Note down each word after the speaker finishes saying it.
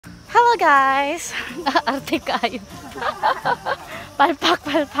Hello guys! Arte kayo.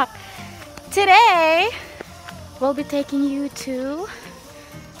 Palpak. Today, we'll be taking you to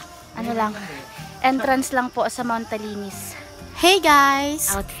entrance lang po sa Mount Talinis. Hey guys!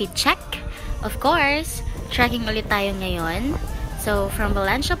 Outfit check. Of course, trekking ulit tayo ngayon. So, from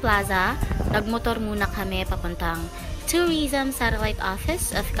Valencia Plaza, nagmotor muna kami papuntang Tourism Satellite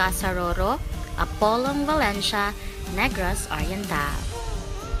Office of Casa Roro, Apolong, Valencia, Negros Oriental.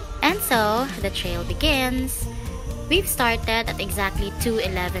 And so, the trail begins. We've started at exactly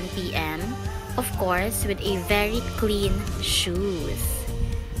 2:11 p.m. Of course, with a very clean shoes.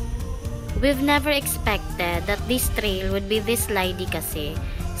 We've never expected that this trail would be this slidey kasi.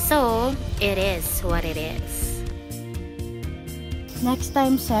 So, it is what it is. Next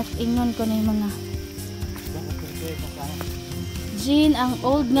time, Seth, ingon ko na yung mga Jean, ang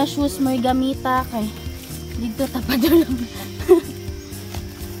old nga shoes mo'y gamita kay dito tapadulong.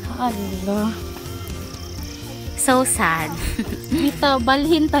 Allah. So sad. Dito,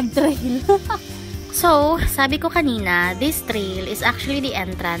 balhin tag trail. So, sabi ko kanina, this trail is actually the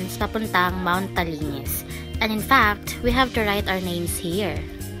entrance papuntang Mount Talinis. And in fact, we have to write our names here.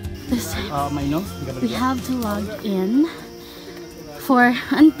 We have to log in for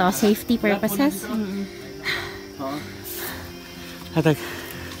safety purposes. Hatag.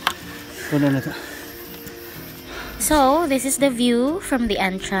 Puno na to. So, this is the view from the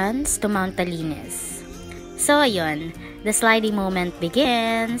entrance to Mount Talinis. So, ayun, the sliding moment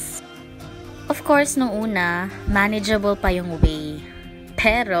begins. Of course, nung una, manageable pa yung way.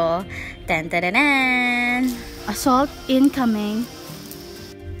 Pero, assault incoming.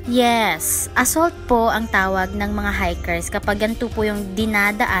 Yes, assault po ang tawag ng mga hikers kapag ganito po yung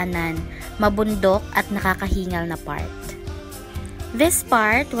dinadaanan, mabundok at nakakahingal na part. This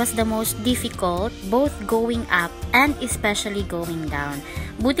part was the most difficult, both going up and especially going down.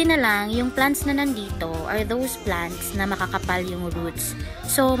 Buti na lang, yung plants na nandito are those plants na makakapal yung roots.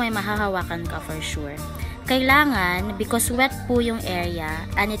 So, may mahahawakan ka for sure. Kailangan, because wet po yung area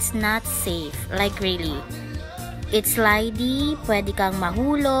and it's not safe. Like really. It's slidey, pwede kang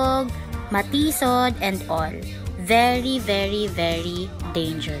mahulog, matisod, and all. Very, very, very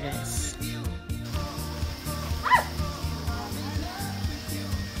dangerous.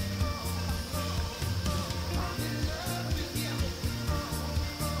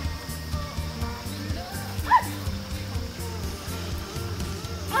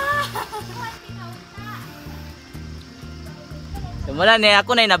 Wala na,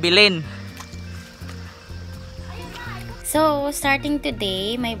 ako na nabilin. So, starting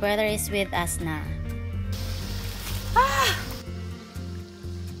today, my brother is with us na.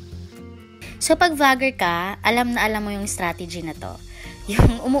 So, pag vlogger ka, alam na alam mo yung strategy na to.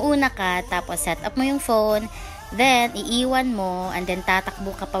 Yung umuuna ka, tapos set up mo yung phone, then iiwan mo, and then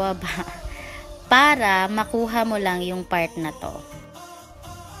tatakbo ka pababa para makuha mo lang yung part na to.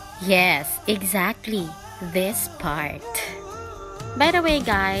 Yes, exactly. This part. By the way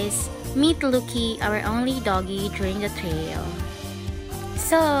guys, meet Lucky, our only doggy during the trail.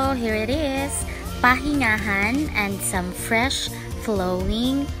 So, here it is, pahingahan and some fresh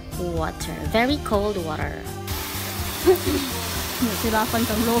flowing water. Very cold water. Sirapan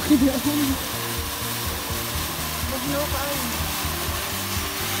kang Lucky doon. Bugno ka ay.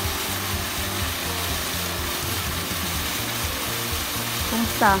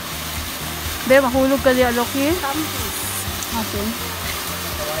 Kumusta? Be, mahulog ka diya, Lucky? Tampis. Okay.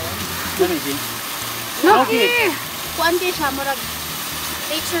 Lucky! Kuan kayo siya, murag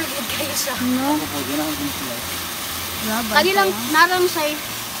nature good kayo siya. No? Kanilang narang siya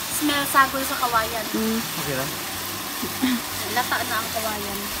smell sagol sa kawayan. Okay lang. Lata na ang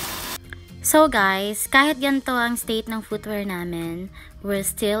kawayan. So guys, kahit ganito ang state ng footwear namin, we're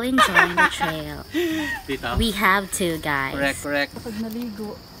still enjoying the trail. Dito. We have to, guys. Correct. Kapag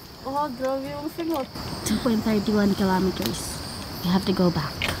naligo. Oh, grabe yung singot. 2.31 kilometers. We have to go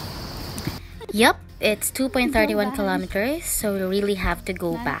back. Yup, it's 2.31 kilometers, so we really have to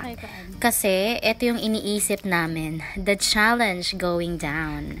go back. Kasi, ito yung iniisip namin, the challenge going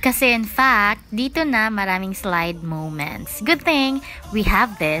down. Kasi in fact, dito na maraming slide moments. Good thing, we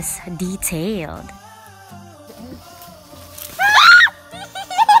have this detailed.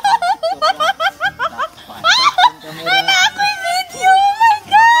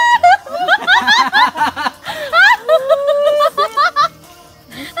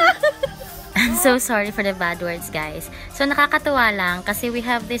 I'm so sorry for the bad words, guys. So, nakakatuwa lang kasi we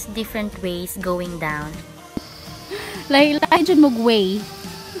have these different ways going down. Lahi-lahi dyan mag-way.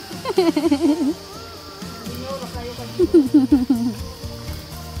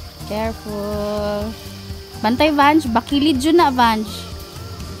 Careful. Bantay, Vange. Bakilid dyan na, Vange.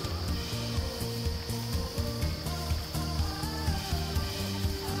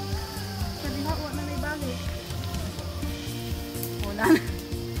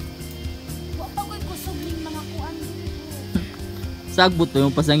 Sagbot to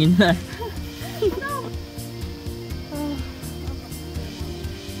yung pasangin na.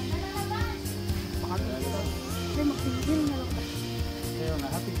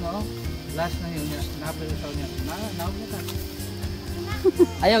 Last na yun, napil sa niya. Naog na ka.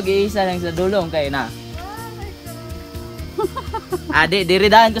 Ayaw, giisa lang sa dulong kay na. Adi,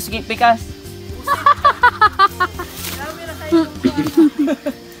 diridahan ko sa pikas. Dami na kayo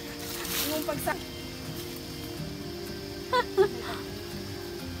yung pagsak.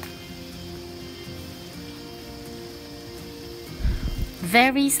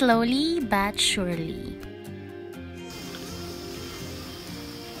 Very slowly but surely.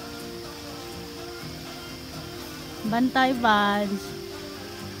 Bantay, Vans.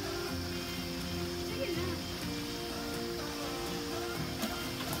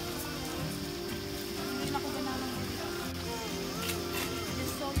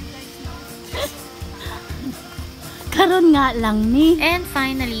 Karon nga lang ni. And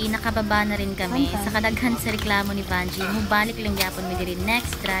finally, nakababa na rin kami. Bantay. Sa kadaghan sa reklamo ni Vanji, mubalik lang yapon mi diri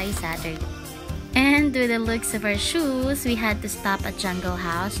next dry Saturday. And with the looks of our shoes, we had to stop at Jungle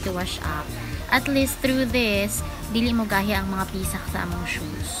House to wash up. At least through this, dili mo gahi ang mga pisak sa among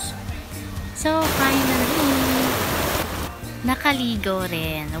shoes. So finally, nakaligo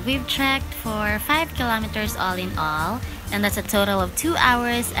rin. We've trekked for 5 kilometers all in all, and that's a total of 2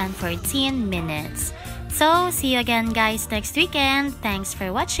 hours and 14 minutes. So, see you again guys next weekend. Thanks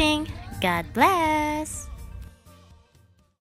for watching. God bless!